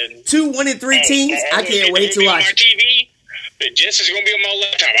 2 1-3 teams. I can't wait to watch. On my TV, the Jets is going to be on my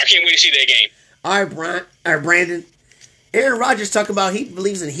laptop. I can't wait to see that game. All right, Brandon. Aaron Rodgers talking about he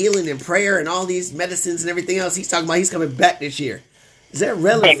believes in healing and prayer and all these medicines and everything else. He's talking about he's coming back this year. Is that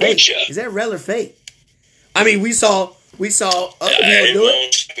Rell or fake? Is that Rell or fake? I mean, we saw other people do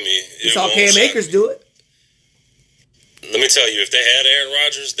it. We saw Cam Akers do it. Let me tell you, if they had Aaron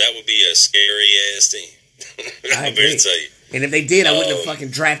Rodgers, that would be a scary ass team. I agree. Tell you. And if they did, I wouldn't have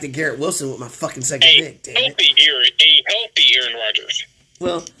fucking drafted Garrett Wilson with my fucking second pick. Damn healthy Aaron Rodgers.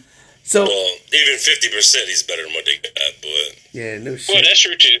 Well, even 50%, he's better than what they got. But yeah, no shit. Well, that's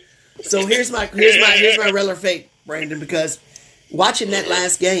true too. So here's my Rell or fake, Brandon, because watching that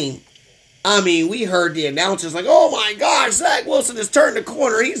last game, I mean, we heard the announcers like, "Oh my gosh, Zach Wilson has turned the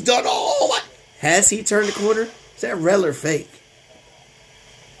corner. He's done all." Has he turned the corner? Is that Rell or fake?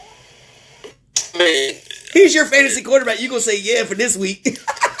 Man, he's your fantasy quarterback. You gonna say yeah for this week?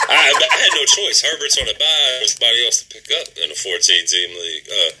 I had no choice. Herbert's on a bye. There's somebody else to pick up in a 14-team league.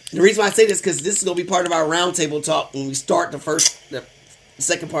 The reason why I say this is because this is going to be part of our roundtable talk when we start the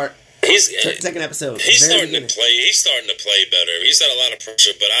second part, second episode. He's starting to play. He's starting to play better. He's had a lot of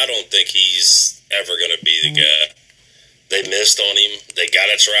pressure, but I don't think he's ever going to be the guy. They missed on him. They got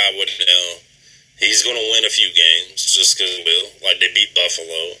to try with him now. He's going to win a few games just because he will. Like they beat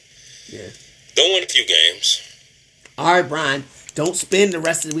Buffalo. Yeah. They'll win a few games. All right, Brian. Don't spend the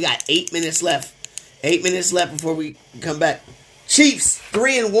rest of it. We got 8 minutes left. 8 minutes left before we come back. Chiefs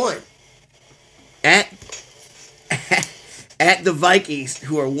 3-1 at the Vikings,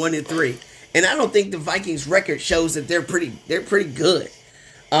 who are 1-3, and I don't think the Vikings record shows that they're pretty good.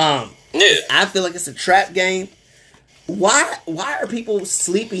 Yeah. I feel like it's a trap game. Why are people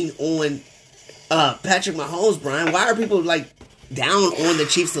sleeping on Patrick Mahomes, Brian? Why are people like down on the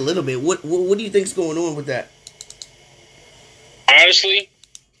Chiefs a little bit? What do you think's going on with that? Honestly,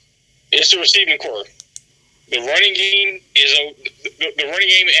 it's the receiving core. The running game has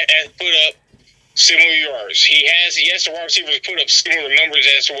put up similar yards. He has the wide receivers put up similar numbers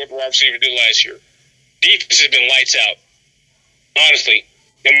as to what the wide receivers did last year. Defense has been lights out. Honestly,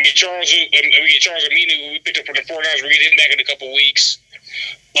 and we get Charles Aminu, we picked up from the 49ers. We get him back in a couple weeks.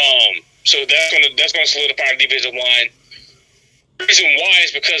 So that's gonna solidify the defensive line. The reason why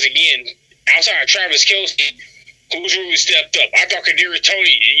is because again, outside of Travis Kelce, who's really stepped up. I thought Kadarius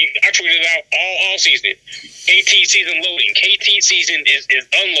Toney, I tweeted out all season. KT season loading. KT season is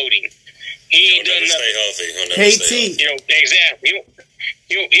unloading. He ain't done nothing. Stay healthy. Exactly.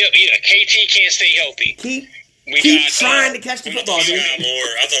 KT can't stay healthy. Keep trying to catch the football, dude. I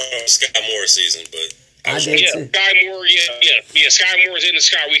thought it was Sky Moore season, but I did too. Sky Moore, Sky Moore's in the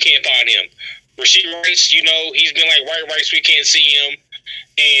sky. We can't find him. Rasheed Rice, he's been like white rice. We can't see him.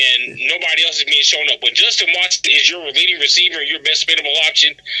 And nobody else is being shown up. But Justin Watson is your leading receiver and your best spendable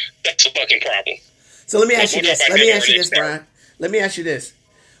option. That's a fucking problem. So let me ask you this. Brian. Let me ask you this.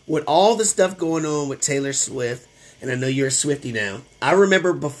 With all the stuff going on with Taylor Swift, and I know you're a Swiftie now, I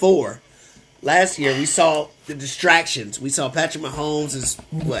remember before, last year, we saw the distractions. We saw Patrick Mahomes'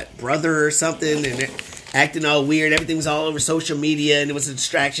 brother or something, and acting all weird. Everything was all over social media, and it was a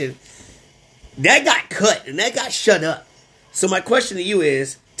distraction. That got cut, and that got shut up. So my question to you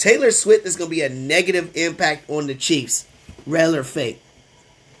is, Taylor Swift is going to be a negative impact on the Chiefs. Rell or fake?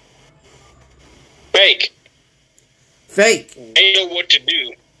 Fake. They know what to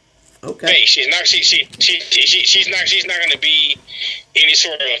do. Okay. Fake. She's not going to be any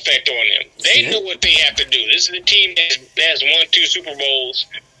sort of effect on them. They know what they have to do. This is a team that has won 2 Super Bowls.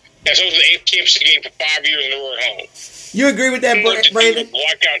 That's over the 8th championship game for 5 years in a row at home. You agree with that, Brandon?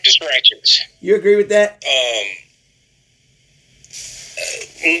 Block out distractions. You agree with that?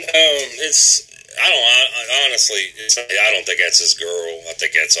 I honestly, I don't think that's his girl. I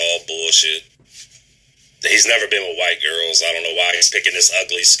think that's all bullshit. He's never been with white girls. I don't know why he's picking this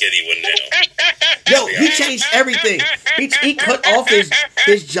ugly, skinny one now. Yo, he changed everything. He cut off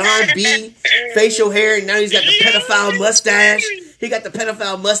his John B. facial hair, and now he's got the pedophile mustache. He got the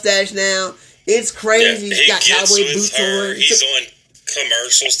pedophile mustache now. It's crazy. Yeah, he's got cowboy boots on. He's on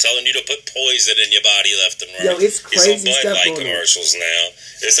commercials telling you to put poison in your body left and right. Yo, it's crazy He's on stuff Bud Light going on. commercials now.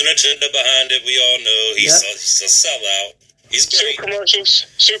 There's an agenda behind it. We all know. He's a sellout. He's great.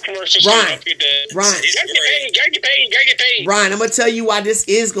 Soup commercials. Ryan, He's great. Gotta get paid. Ryan, I'm going to tell you why this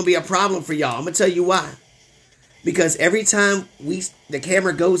is going to be a problem for y'all. I'm going to tell you why. Because every time the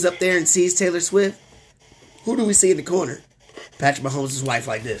camera goes up there and sees Taylor Swift, who do we see in the corner? Patrick Mahomes' wife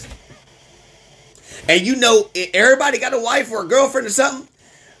like this. And you know, everybody got a wife or a girlfriend or something.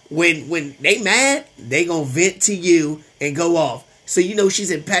 When they mad, they going to vent to you and go off. So you know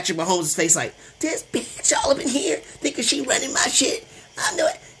she's in Patrick Mahomes' face like, this bitch all up in here thinking she running my shit. I know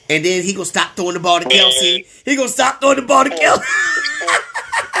it. And then he gonna stop throwing the ball to Kelsey. He gonna stop throwing the ball to Kelsey.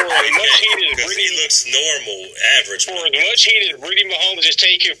 Because he looks normal, average. For as much heat as Brittany Mahomes is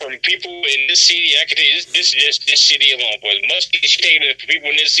taking from people in this city, I can tell you this is just this city alone. For as much heat she's taking from people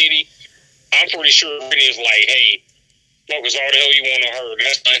in this city, I'm pretty sure Brittany is like, hey, focus all the hell you want on her.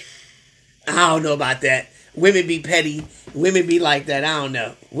 That's fine. I don't know about that. Women be petty. Women be like that. I don't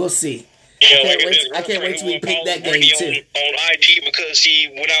know. We'll see. Yeah, I can't wait till we pick that game too. On IG because she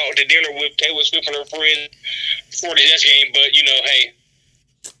went out to dinner with Taylor Swift and her friend before the Jets game. But you know, hey.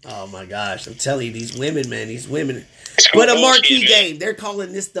 Oh my gosh! I'm telling you, these women, man, these women. But a marquee game. They're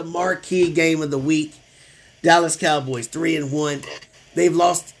calling this the marquee game of the week. Dallas Cowboys 3-1. They've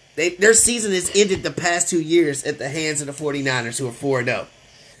lost. Their season has ended the past 2 years at the hands of the 49ers, who are 4-0.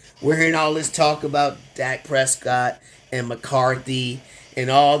 We're hearing all this talk about Dak Prescott and McCarthy and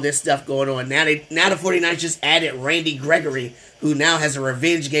all this stuff going on. Now the 49ers just added Randy Gregory, who now has a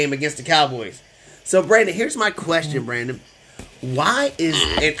revenge game against the Cowboys. So, Brandon, here's my question, Brandon. Why is,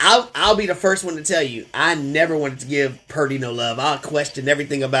 and I'll be the first one to tell you, I never wanted to give Purdy no love. I'll question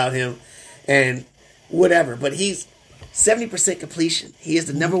everything about him and whatever. But he's 70% completion. He is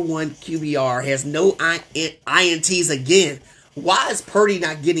the number one QBR. Has no INTs again. Why is Purdy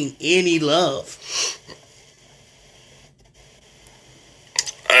not getting any love?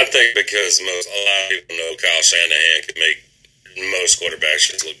 I think because a lot of people know Kyle Shanahan can make most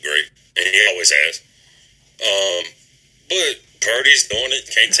quarterbacks just look great, and he always has. But Purdy's doing it.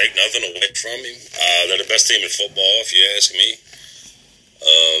 Can't take nothing away from him. They're the best team in football, if you ask me.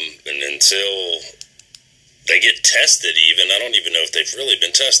 And until they get tested, I don't even know if they've really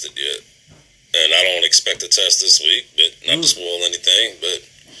been tested yet. And I don't expect a test this week, but not to spoil anything. But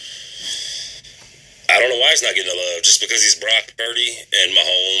I don't know why he's not getting the love. Just because he's Brock Purdy and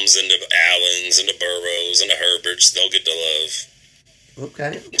Mahomes and the Allens and the Burrows and the Herberts, they'll get the love.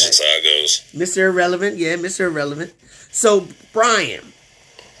 Okay. That's how it goes. Mr. Irrelevant. Yeah, Mr. Irrelevant. So, Brian,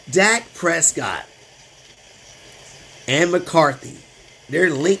 Dak Prescott and McCarthy, they're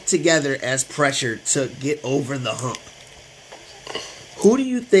linked together as pressure to get over the hump. Who do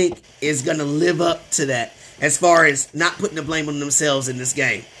you think is going to live up to that as far as not putting the blame on themselves in this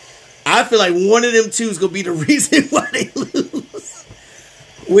game? I feel like one of them two is going to be the reason why they lose.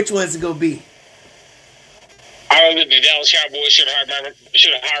 Which one's it going to be? I don't think the Dallas Cowboys should have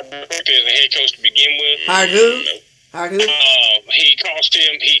hired McCarthy as a head coach to begin with. Hired who? Nope. Hired who? He cost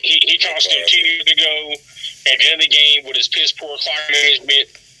him. He cost him 2 years ago at the end of the game with his piss poor clock management,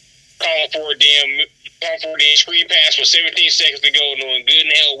 calling for a damn screen pass with 17 seconds to go, knowing good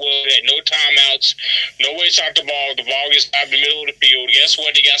and hell well that no timeouts, no way to stop the ball. The ball gets stopped in the middle of the field. Guess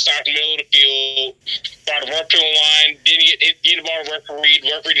what? They got stopped in the middle of the field. Brought the upfield line. Didn't get the ball to referee. The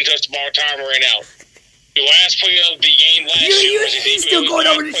referee didn't touch the ball. Time ran out. The last play of the game last year was He's still going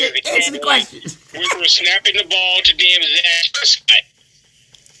over this shit. Answer the question. We were snapping the ball to damn Dak Prescott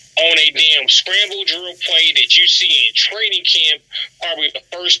on a damn scramble drill play that you see in training camp, probably the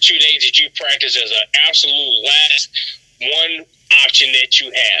first 2 days that you practice as an absolute last one option that you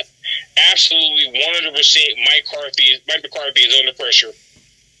have. Absolutely 100% Mike McCarthy is under pressure.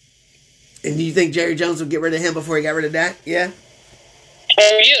 And do you think Jerry Jones will get rid of him before he got rid of Dak? Yeah?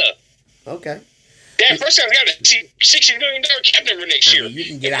 Oh, yeah. Okay. Dak Prescott's got a $60 million cap number next year. You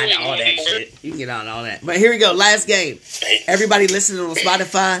can get out of all that shit. You can get out of all that. But here we go. Last game. Everybody listening on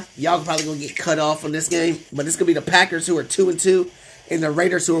Spotify, y'all probably going to get cut off on this game. But it's going to be the Packers, who are 2-2, and the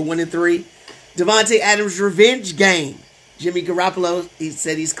Raiders, who are 1-3. Devontae Adams' revenge game. Jimmy Garoppolo, he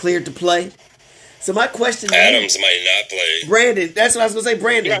said he's cleared to play. So my question to Adams might not play. Brandon, that's what I was going to say.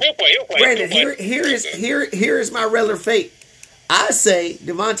 Brandon. Yeah, he'll play. Brandon, here is my Rell or fate. I say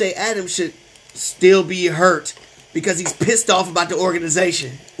Devontae Adams should still be hurt because he's pissed off about the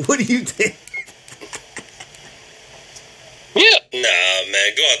organization. What do you think? Yeah. Nah,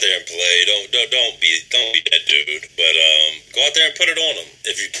 man, go out there and play. Don't be that dude. But go out there and put it on him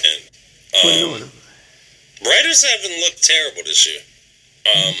if you can. Put it on him. Raiders haven't looked terrible this year.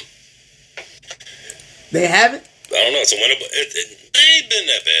 They haven't? I don't know. It's a winnable. They ain't been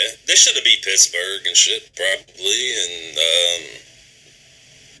that bad. They should have beat Pittsburgh and shit, probably. And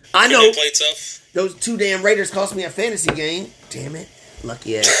I know. They played tough. Those 2 damn Raiders cost me a fantasy game. Damn it.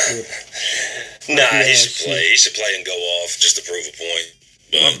 Lucky ass shit. Nah, he should play. He should play and go off just to prove a point.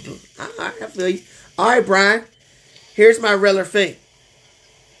 All right, I feel you. All right, Brian. Here's my Reller thing.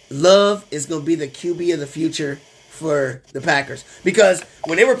 Love is going to be the QB of the future for the Packers. Because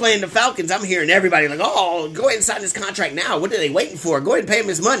when they were playing the Falcons, I'm hearing everybody like, oh, go ahead and sign this contract now. What are they waiting for? Go ahead and pay him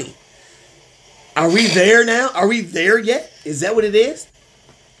his money. Are we there now? Are we there yet? Is that what it is?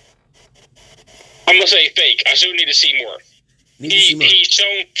 I'm going to say fake. I still need to see more. He's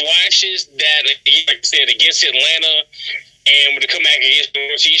shown flashes that, like I said, against Atlanta and when they come back against the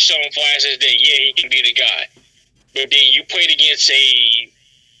West, he's shown flashes that, yeah, he can be the guy. But then you played against a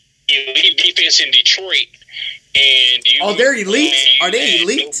elite defense in Detroit, and you... Oh, they're elite? Are they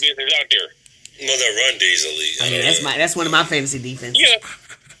elite? No business out there. Well, their run D's elite. Oh, yeah, that's one of my fantasy defenses. Yeah.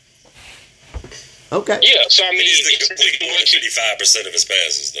 Okay. Yeah, so I mean... He's the complete 55% of his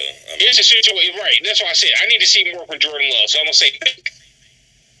passes, though. It's a situation, right. That's why I said I need to see more from Jordan Love, so I'm going to say fake.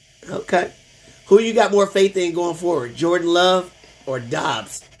 Okay. Who you got more faith in going forward, Jordan Love or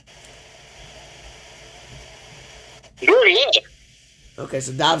Dobbs? Jordan Love. Okay,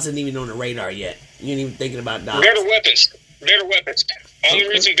 so Dobbs isn't even on the radar yet. You ain't even thinking about Dobbs. Better weapons. Only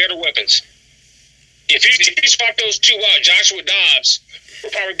reason, better weapons. If you swap those two out, Joshua Dobbs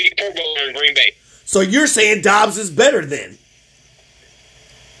will probably be a Pro Bowler in Green Bay. So you're saying Dobbs is better then?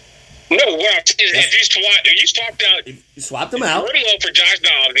 No, what I'm saying is if you swapped out... You swapped them out. Jordan Love for Josh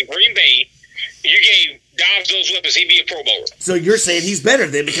Dobbs in Green Bay, you gave Dobbs those weapons, he'd be a Pro Bowler. So you're saying he's better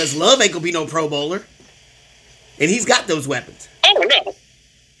then because Love ain't going to be no Pro Bowler. And he's got those weapons. Oh, no.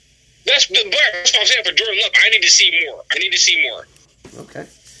 That's what I'm saying for Jordan Love. I need to see more. Okay.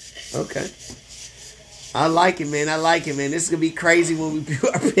 I like it, man. This is going to be crazy when we do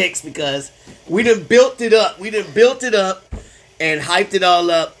our picks because we done built it up. And hyped it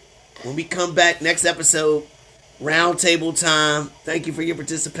all up. When we come back next episode, roundtable time. Thank you for your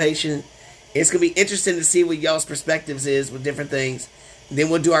participation. It's going to be interesting to see what y'all's perspectives is with different things. Then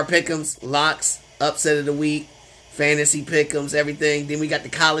we'll do our pick'ems, locks, upset of the week, fantasy pick'ems, everything. Then we got the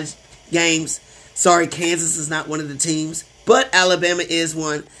college games. Sorry, Kansas is not one of the teams, but Alabama is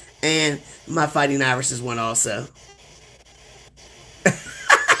one, and my Fighting Irish is one also.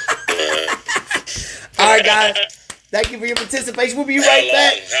 All right, guys. Thank you for your participation. We'll be right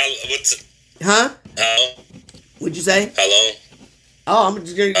back. Huh? What'd you say? How long? Oh, I'm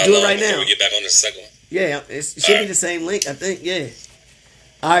just going to do it right now. We get back on the second one? Yeah, it should be the same link, I think. Yeah.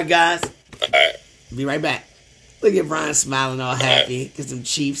 All right, guys. All right. Be right back. Look at Brian smiling all happy because them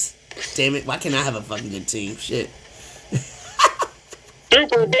Chiefs. Damn it. Why can't I have a fucking good team? Shit.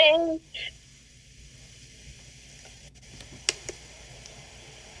 Super Bowl.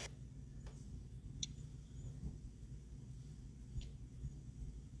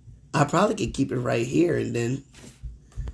 I probably could keep it right here and then